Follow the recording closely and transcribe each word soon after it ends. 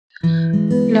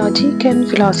Logic and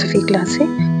philosophy ক্লাসে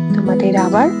তোমাদের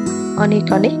আবার অনেক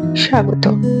অনেক স্বাগত।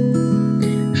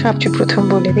 সবচেয়ে প্রথম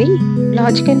বলে দিই,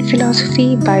 logic and philosophy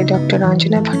by doctor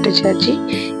Anjana Bhattacharya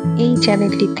এই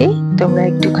চ্যানেলটিতে তোমরা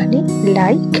একটুখানি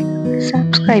লাইক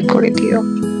সাবস্ক্রাইব করে দিও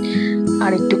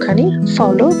আর একটুখানি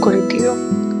ফলো করে দিও।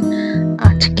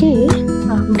 আজকে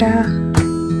আমরা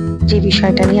যে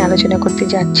বিষয়টা নিয়ে আলোচনা করতে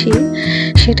যাচ্ছি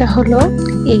সেটা হলো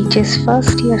এইচএস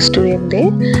ফার্স্ট ইয়ার স্টুডেন্টদের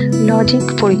লজিক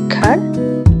পরীক্ষার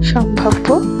সম্ভাব্য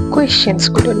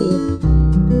কোয়েশ্চেন্সগুলো নিয়ে।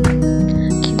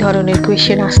 কি ধরনের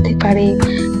কোয়েশ্চেন আসতে পারে,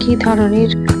 কি ধরনের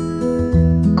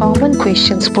কমন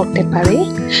কোয়েশ্চেন্স পড়তে পারে,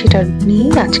 সেটা নিয়ে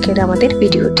আজকের আমাদের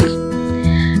ভিডিওটি।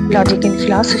 Logic and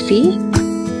philosophy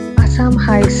Assam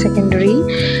high secondary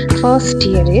first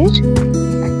ইয়ারের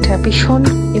একটা ভীষণ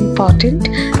ইম্পর্টেন্ট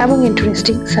এবং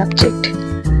ইন্টারেস্টিং সাবজেক্ট।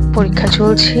 পরীক্ষা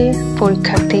চলছে,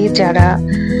 পরীক্ষাতে যারা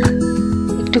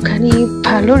একটুখানি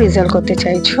ভালো রেজাল্ট করতে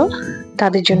চাইছো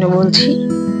তাদের জন্য বলছি,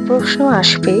 প্রশ্ন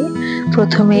আসবে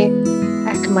প্রথমে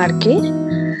 1 মার্কের,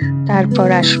 তারপর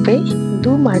আসবে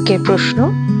 2 মার্কের প্রশ্ন,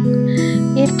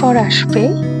 এরপর আসবে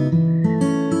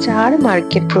 4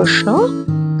 মার্কের প্রশ্ন,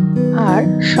 আর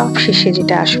সব শেষে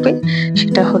যেটা আসবে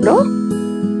সেটা হলো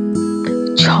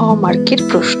 6 মার্কের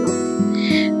প্রশ্ন।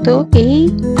 তো এই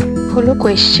হলো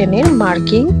কোয়েশ্চেনের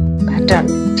মার্কিং প্যাটার্ন,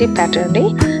 যে প্যাটার্নে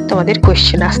তোমাদের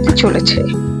কোয়েশ্চেন আসতে চলেছে।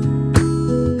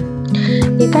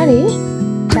 এবারে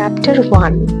চ্যাপ্টার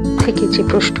 1 থেকে যে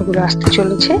প্রশ্নগুলো আসতে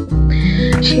চলেছে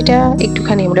সেটা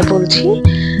একটুখানি আমরা বলছি।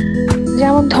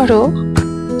 যেমন ধরো,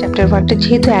 চ্যাপ্টার 1টা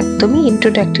যেহেতু একদমই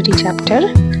ইন্ট্রোডাক্টরি চ্যাপ্টার,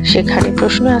 সেখানে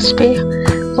প্রশ্ন আসবে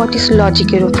হোয়াট ইজ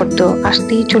লজিকের উপর, তো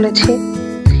আসতেই চলেছে।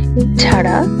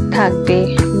 এছাড়া থাকবে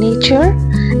nature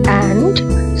and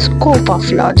scope of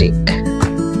logic.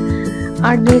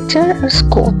 R nature R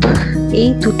scope এই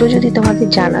দুটো যদি তোমাদের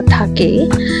জানা থাকে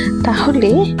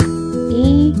তাহলে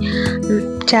এই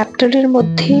চ্যাপ্টারের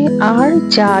মধ্যে আর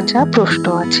যা যা প্রশ্ন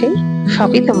আছে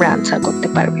সবই তোমরা আনসার করতে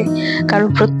পারবে, কারণ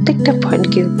প্রত্যেকটা পয়েন্ট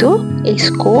কিন্তু এই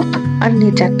স্কোপ আর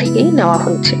নেচার থেকেই নেওয়া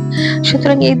হয়েছে।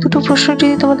 সুতরাং এই দুটো প্রশ্ন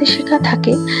যদি তোমাদের শেখা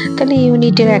থাকে তাহলে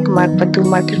ইউনিটের 1 মার্ক বা 2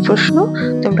 মার্কের প্রশ্ন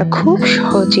তোমরা খুব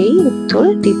সহজেই উত্তর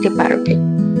দিতে পারবে,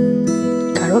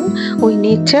 কারণ ওই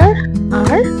নেচার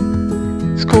আর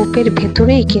স্কোপের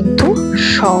ভেতরেই কিন্তু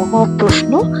সব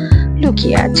প্রশ্ন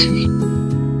লুকিয়ে আছে।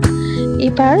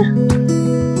 এবার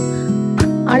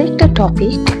আরেকটা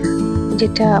টপিক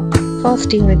যেটা ফার্স্ট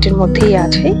ইউনিটের মধ্যেই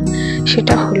আছে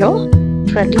সেটা হলো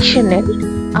ট্র্যাডিশনাল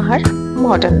আর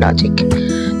মডার্ন লজিক।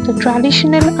 তো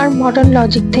ট্র্যাডিশনাল আর মডার্ন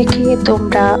লজিক থেকে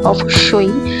তোমরা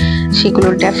অবশ্যই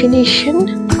সেগুলোর ডেফিনেশন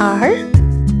আর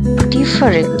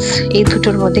ডিফারেন্স, এই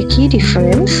দুটোর মধ্যে কি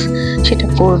ডিফারেন্স সেটা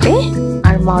পড়বে।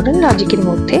 আর মডার্ন লজিকের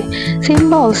মধ্যে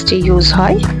সিম্বলস যে ইউজ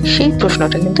হয় সেই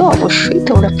প্রশ্নটা কিন্তু অবশ্যই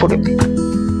তোমরা পড়বে।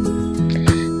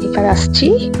 এবার আসছি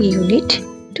ইউনিট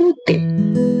 2-তে।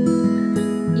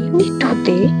 ইউনিট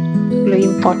 2-তে হলো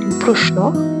ইম্পর্টেন্ট প্রশ্ন।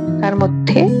 তার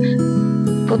মধ্যে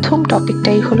প্রথম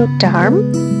টপিকটাই হলো টার্ম,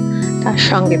 তার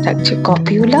সঙ্গে থাকছে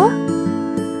কপিউলা,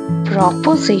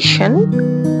 প্রপোজিশন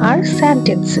আর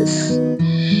সেন্টেন্সেস।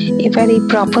 এবার এই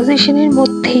প্রপোজিশনের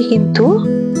মধ্যেই কিন্তু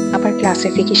আবার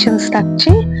ক্লাসিফিকেশনস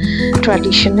থাকছে,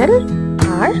 ট্র্যাডিশনাল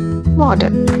আর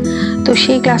মডার্ন। তো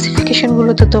সেই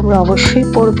ক্লাসিফিকেশনগুলো তো তোমরা অবশ্যই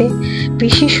পড়বে,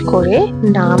 বিশেষ করে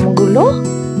নামগুলো,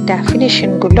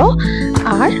 ডেফিনেশনগুলো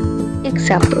আর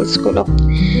এক্সাম্পলসগুলো।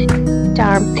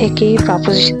 টার্ম থেকে,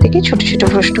 প্রপোজিশন থেকে ছোট ছোট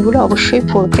প্রশ্নগুলো অবশ্যই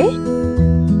পড়বে।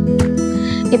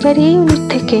 এবার এই ইউনিট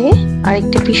থেকে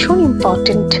আরেকটা ভীষণ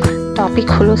ইম্পর্টেন্ট টপিক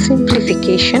হলো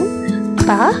সিম্পলিফিকেশন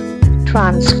বা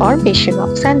transformation of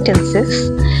sentences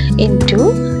into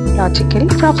logical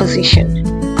proposition.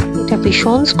 এটা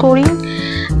ভীষণ স্কোরিং,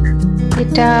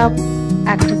 এটা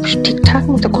একদম ঠিকঠাক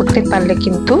মতো করতে পারলে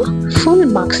কিন্তু ফুল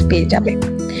মার্কস পেয়ে যাবে।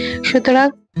 সুতরাং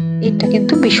এটা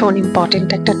কিন্তু ভীষণ ইম্পর্টেন্ট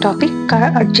একটা টপিক,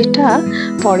 আর যেটা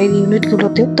পরের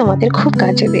ইউনিটগুলোতেও তোমাদের খুব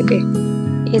কাজে দেবে।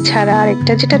 এছাড়া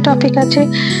আরেকটা যেটা টপিক আছে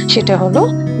সেটা হলো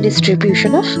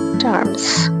ডিস্ট্রিবিউশন অফ টার্মস।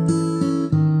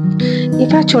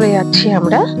 এবার চলে যাচ্ছি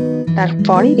আমরা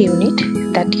তারপরের ইউনিট,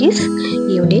 দ্যাট ইজ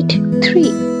ইউনিট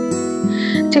 3,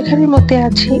 যেখানের মধ্যে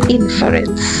আছে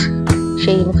ইনফারেন্স।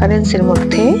 সেই ইনফারেন্সের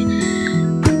মধ্যে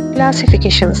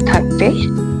ক্লাসিফিকেশনস থাকবে,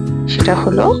 সেটা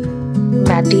হলো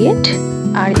ম্যাডিয়েট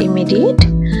আর ইমিডিয়েট,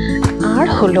 আর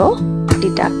হলো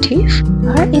ডিডাকটিভ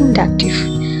আর ইনডাকটিভ,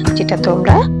 যেটা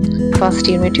তোমরা ফার্স্ট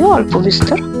ইউনিটে অল্প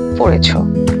বিস্তর পড়েছো।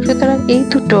 সুতরাং এই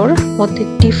দুটোর মধ্যে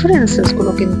ডিফারেন্সেস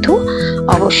গুলো কিন্তু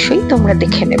অবশ্যই তোমরা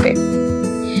দেখে নেবে।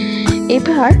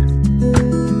 এবার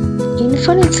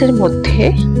ইনফারেন্সের মধ্যে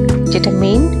যেটা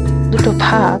মেইন দুটো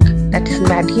ভাগ, দ্যাট ইজ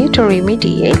ম্যাডিয়েট আর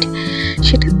ইমিডিয়েট,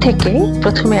 সেটার থেকে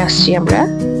প্রথমে আসছি আমরা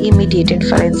ইমিডিয়েট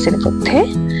ইনফারেন্সের মধ্যে,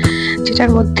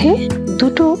 যেটার মধ্যে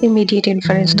দুটো ইমিডিয়েট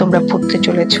ইনফারেন্স তোমরা পড়তে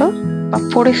চলেছো বা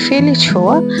পড়ে ফেলেছো।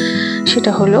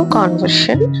 সেটা হলো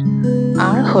কনভার্সন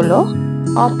আর হলো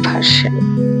অবভার্সন।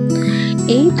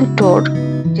 এই দুটোর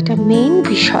যেটা মেইন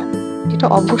বিষয়, যেটা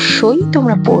অবশ্যই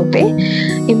তোমরা পড়বে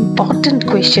ইম্পর্টেন্ট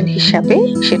কোয়েশ্চেন হিসাবে,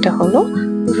 সেটা হলো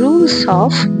rules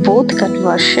of both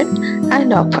conversion and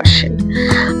অবভার্সন।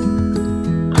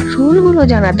 রুলগুলো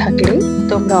জানা থাকলে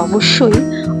তোমরা অবশ্যই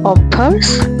অবভার্স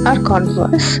আর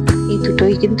কনভার্স এই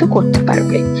দুটোই কিন্তু করতে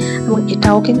পারবে, এবং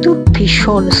এটাও কিন্তু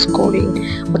ভীষণ স্কোরিং।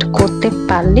 ওটা করতে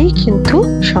পারলেই কিন্তু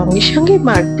সঙ্গে সঙ্গে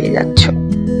মার্ক পেয়ে যাচ্ছ।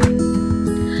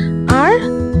 আর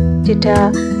যেটা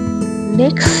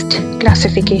নেক্সট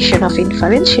ক্লাসিফিকেশন অফ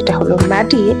ইনফারেন্স, সেটা হলো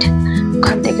ম্যাডিয়েট।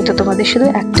 ওখান থেকে তো তোমাদের শুধু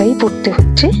একটাই পড়তে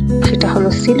হচ্ছে, সেটা হলো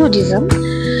সিলোজিজম।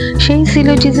 সেই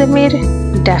সিলোজিজমের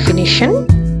ডেফিনিশন,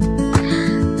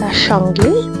 তার সঙ্গে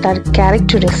তার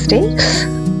ক্যারেক্টারিস্টিক্স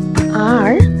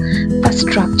আর তার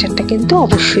স্ট্রাকচারটা কিন্তু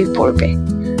অবশ্যই পড়বে,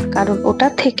 কারণ ওটা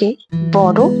থেকে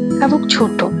বড় এবং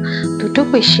ছোট দুটো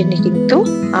কোয়েশ্চেনই কিন্তু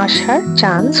আসার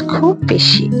চান্স খুব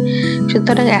বেশি।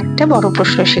 সুতরাং একটা বড়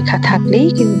প্রশ্ন শেখা থাকলেই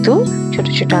কিন্তু ছোট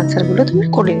ছোট আনসার গুলো তুমি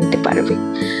করে নিতে পারবে।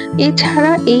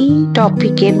 এছাড়া এই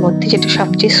টপিকের মধ্যে যেটা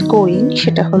সবচেয়ে স্কোরিং,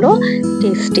 সেটা হলো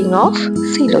টেস্টিং অফ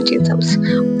সিলোজিজমস।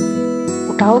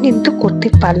 ওটাও কিন্তু করতে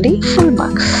পারলেই ফুল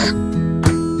মার্কস।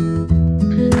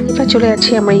 এবার চলে যাচ্ছি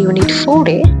আমরা ইউনিট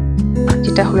 4-এ,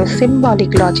 যেটা হলো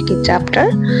সিম্বলিক লজিকের চ্যাপ্টার।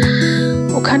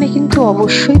 ওখানে কিন্তু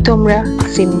অবশ্যই তোমরা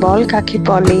সিম্বল কাকে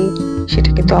বলে সেটা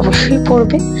কিন্তু অবশ্যই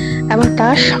পড়বে, এবং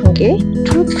তার সঙ্গে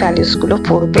ট্রুথ ভ্যালুস গুলো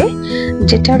পড়বে,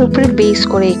 যেটার উপরে বেস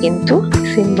করে কিন্তু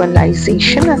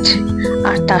সিম্বলাইজেশন আছে।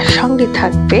 আর তার সঙ্গে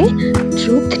থাকবে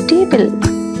ট্রুথ টেবিল,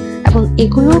 এবং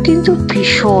এগুলো কিন্তু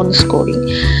ভীষণ স্কোরিং।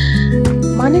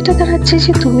 মানেটা দাঁড়াচ্ছে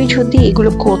যে তুমি যদি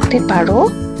এগুলো করতে পারো,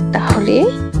 তাহলে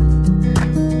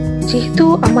যেহেতু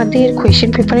আমাদের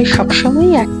কোয়েশ্চেন পেপারে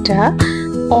সবসময় একটা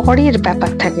অরের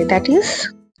ব্যাপার থাকে, that is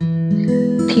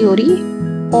theory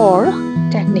or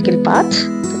technical parts,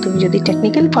 তো তুমি যদি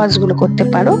টেকনিক্যাল পার্টস গুলো করতে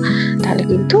পারো তাহলে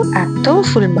কিন্তু একদম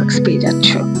ফুল মার্কস পেয়ে যাচ্ছ।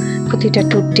 প্রতিটা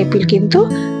ট্রুথ টেবিল কিন্তু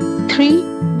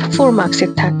 3-4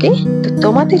 মার্কসের থাকে, তো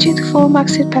তোমাদের যেহেতু 4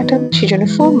 মার্কসের প্যাটার্ন, সেজন্য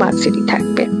 4 মার্কসেরই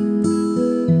থাকবে।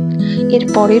 এর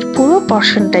পরের পুরো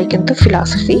পোরশনটাই কিন্তু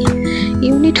ফিলসফি।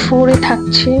 ইউনিট 5-এ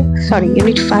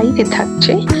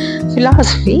থাকছে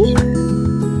ফিলসফি,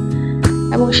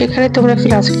 এবং সেখানে তোমরা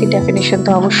ফিলসফি ডেফিনেশন তো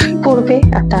অবশ্যই পড়বে,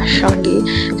 আর তার সঙ্গে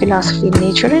ফিলসফি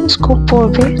নেচার এন্ড স্কোপ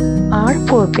পড়বে, আর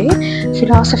পড়বে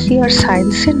ফিলসফি আর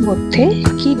সায়েন্সের মধ্যে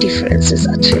কি ডিফারেন্সেস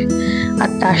আছে, আর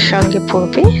তার সঙ্গে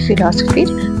পড়বে ফিলসফির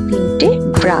 3টে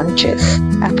ব্রাঞ্চেস,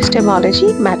 এপিস্টেমোলজি,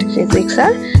 মেটাফিজিক্স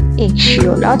আর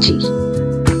এক্সিওলজি।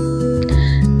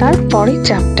 তারপরে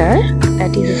চ্যাপ্টার,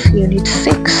 দ্যাট ইজ ইউনিট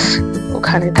 6,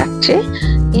 ওখানে থাকছে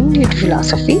ইন্ডিয়ান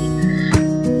ফিলসফি।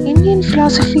 ইন্ডিয়ান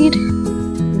ফিলসফির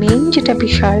মেইন যেটা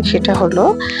বিষয়, সেটা হলো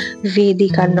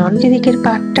ভেদিক আর নন ভেদিকের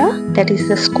পার্টটা, that is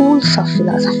the schools of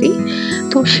philosophy.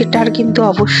 তো সেটার কিন্তু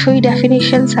অবশ্যই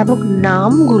ডেফিনেশনস এবং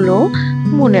নামগুলো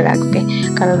মনে রাখবে,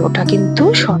 কারণ ওটা কিন্তু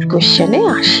শর্ট কোয়েশ্চেনে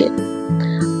আসে।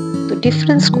 তো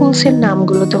ডিফারেন্ট স্কুলস এর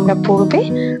নামগুলো তোমরা পড়বে।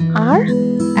 আর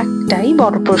একটাই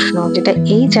বড় প্রশ্ন, যেটা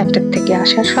এই চ্যাপ্টার থেকে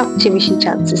আসার সবচেয়ে বেশি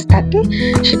চান্সেস থাকে,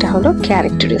 সেটা হলো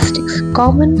characteristics,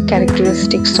 common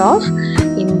characteristics of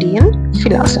Indian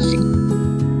philosophy.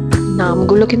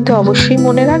 নামগুলো কিন্তু অবশ্যই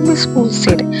মনে রাখবে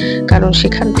স্কুলসের, কারণ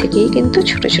সেখান থেকেই কিন্তু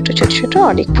ছোট ছোট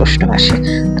অনেক প্রশ্ন আসে।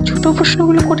 ছোট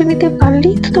প্রশ্নগুলো করে নিতে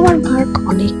পারলেই তো তোমার মার্ক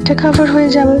অনেকটা কভার হয়ে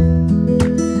যাবে।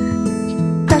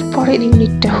 তারপরের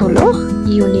ইউনিটটা হলো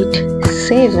ইউনিট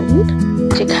 7,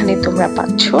 যেখানে তোমরা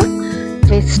পাচ্ছ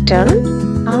ওয়েস্টার্ন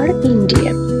আর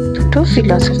ইন্ডিয়ান দুটো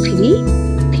philosophy,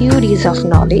 theories of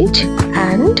knowledge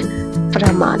and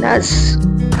প্রমাণাস।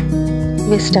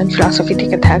 Western philosophy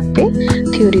থেকে থাকবে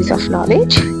theories of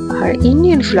knowledge, R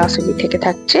Indian philosophy থেকে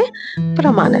থাকছে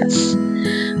প্রমাণাস।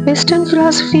 ওয়েস্টার্ন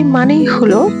ফিলসফি মানেই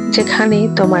হলো যেখানে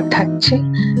তোমার থাকছে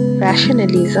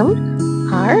rationalism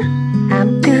R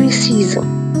এম্পিরিসিজম,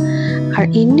 R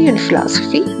Indian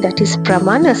philosophy, that is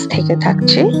প্রমাণাস, থেকে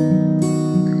থাকছে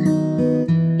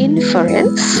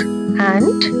ইনফারেন্স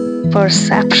অ্যান্ড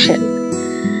পারসেপশন,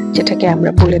 যেটাকে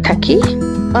আমরা বলে থাকি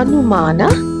অনুমানা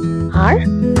আর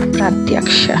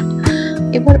প্রত্যক্ষ।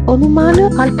 এবার অনুমান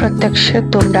আর প্রত্যক্ষ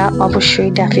তোমরা অবশ্যই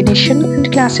ডেফিনেশন এন্ড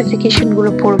ক্লাসিফিকেশন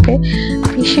গুলো পড়বে,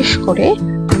 বিশেষ করে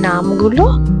নামগুলো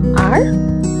আর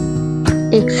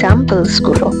এক্সাম্পলস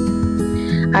গুলো।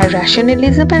 আর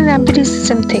রেশনালিজম এন্ড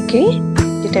এম্পিরিসিজম থেকে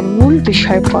যেটা মূল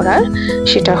বিষয় পড়ার,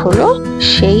 সেটা হলো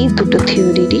সেই দুটো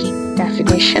থিওরিরই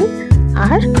ডেফিনেশন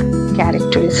আর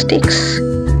ক্যারেক্টারিস্টিক্স।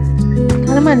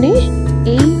 তার মানে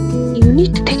এই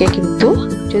ইউনিট থেকে কিন্তু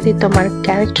যদি তোমার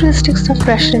ক্যারেক্টারিস্টিক্স অফ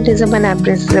রেশনালিজম এন্ড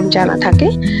এমপ্রিসিজম জানা থাকে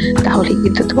তাহলে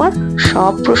কিন্তু তোমার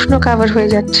সব প্রশ্ন কভার হয়ে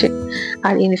যাচ্ছে।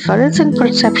 আর ইনফারেন্স এন্ড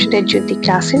পারসেপশনের যদি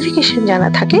ক্লাসিফিকেশন জানা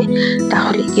থাকে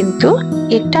তাহলে কিন্তু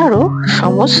এটারও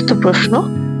সমস্ত প্রশ্ন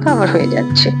কভার হয়ে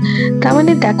যাচ্ছে। তার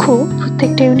মানে দেখো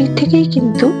প্রত্যেকটা ইউনিট থেকেই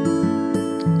কিন্তু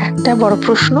একটা বড়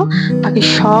প্রশ্ন বাকি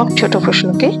সব ছোট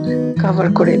প্রশ্নকে কভার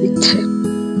করে দিচ্ছে।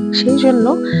 সেই জন্য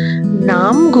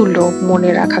নামগুলো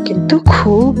মনে রাখা কিন্তু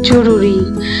খুব জরুরি।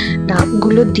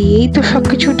 নামগুলো দিয়েই তো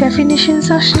সবকিছু ডেফিনিশনস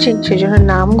আসছে, সেজন্য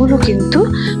নামগুলো কিন্তু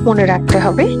মনে রাখতে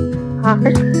হবে।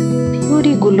 আর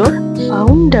থিওরিগুলোর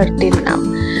ফাউন্ডারদের নাম,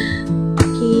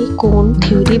 কে কোন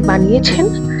থিওরি বানিয়েছেন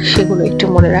সেগুলো একটু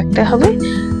মনে রাখতে হবে।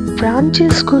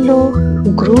 ব্রাঞ্চেস গুলো,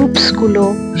 গ্রুপস গুলো,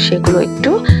 সেগুলো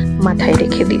একটু মাথায়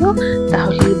রেখে দিও,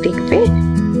 তাহলেই দেখবে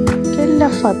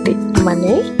কেল্লাফাতে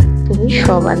মানে তুমি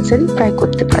সব আনসারই প্রায়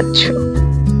করতে পারছো।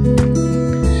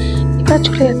 এবার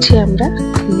চলে যাচ্ছি আমরা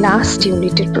লাস্ট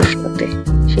ইউনিটের প্রশ্নতে।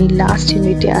 সেই লাস্ট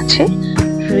ইউনিটে আছে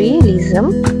রিয়েলিজম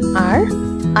আর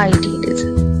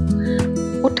আইডিয়ালিজম।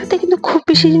 ওটাতে কিন্তু খুব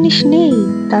বেশি জিনিস নেই,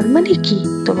 তার মানে কি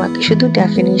তোমাকে শুধু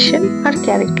ডেফিনিশন আর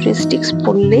ক্যারেক্টারিস্টিক্স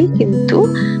পড়লেই কিন্তু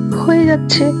হয়ে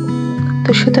যাচ্ছে। তো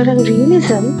সুতরাং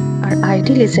রিয়েলিজম আর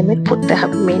আইডিয়ালিজমের পড়তে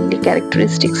হবে মেইনলি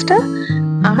ক্যারেক্টারিস্টিক্সটা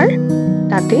আর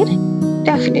তাদের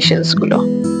ডেফিনিশনস গুলো,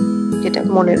 যেটা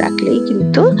মনে রাখলেই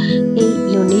কিন্তু এই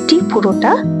ইউনিটই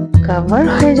পুরোটা কভার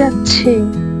হয়ে যাচ্ছে।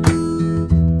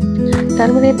 তার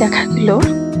মানে দেখা গেল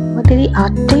আমাদের এই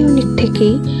 8টা ইউনিট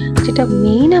থেকেই যেটা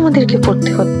মেইন আমাদেরকে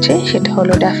পড়তে হচ্ছে সেটা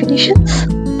হলো ডেফিনিশনস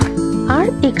আর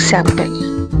এক্সাম্পল।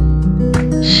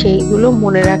 সেইগুলো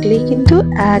মনে রাখলেই কিন্তু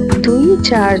 1, 2,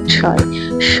 4, 6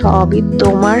 সবই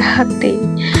তোমার হাতে।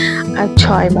 আর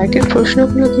 6 মার্কের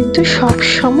প্রশ্নগুলো কিন্তু সব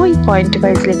সময় পয়েন্ট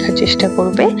ওয়াইজ লেখার চেষ্টা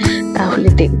করবে, তাহলে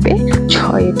দেখবে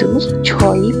 6-এ তুমি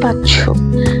 6ই পাচ্ছ।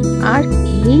 আর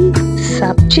এই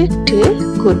সাবজেক্টে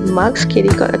গুড মার্কস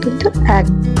ক্যারি করা কিন্তু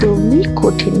একদমই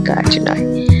কঠিন কাজ নয়।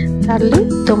 তাহলে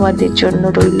তোমাদের জন্য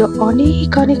রইল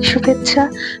অনেক অনেক শুভেচ্ছা,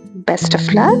 বেস্ট অফ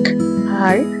লাক।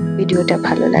 আর ভিডিওটা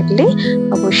ভালো লাগলে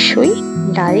অবশ্যই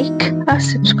লাইক আর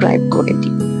সাবস্ক্রাইব করে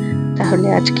দিও। তাহলে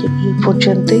আজকে এই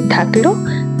পর্যন্তই থাকলো।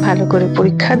 ভালো করে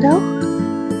পরীক্ষা দাও,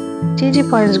 যে যে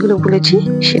পয়েন্টস গুলো বলেছি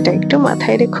সেটা একটু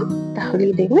মাথায় রেখো,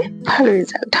 তাহলেই দেখবে ভালো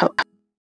রেজাল্ট হবে।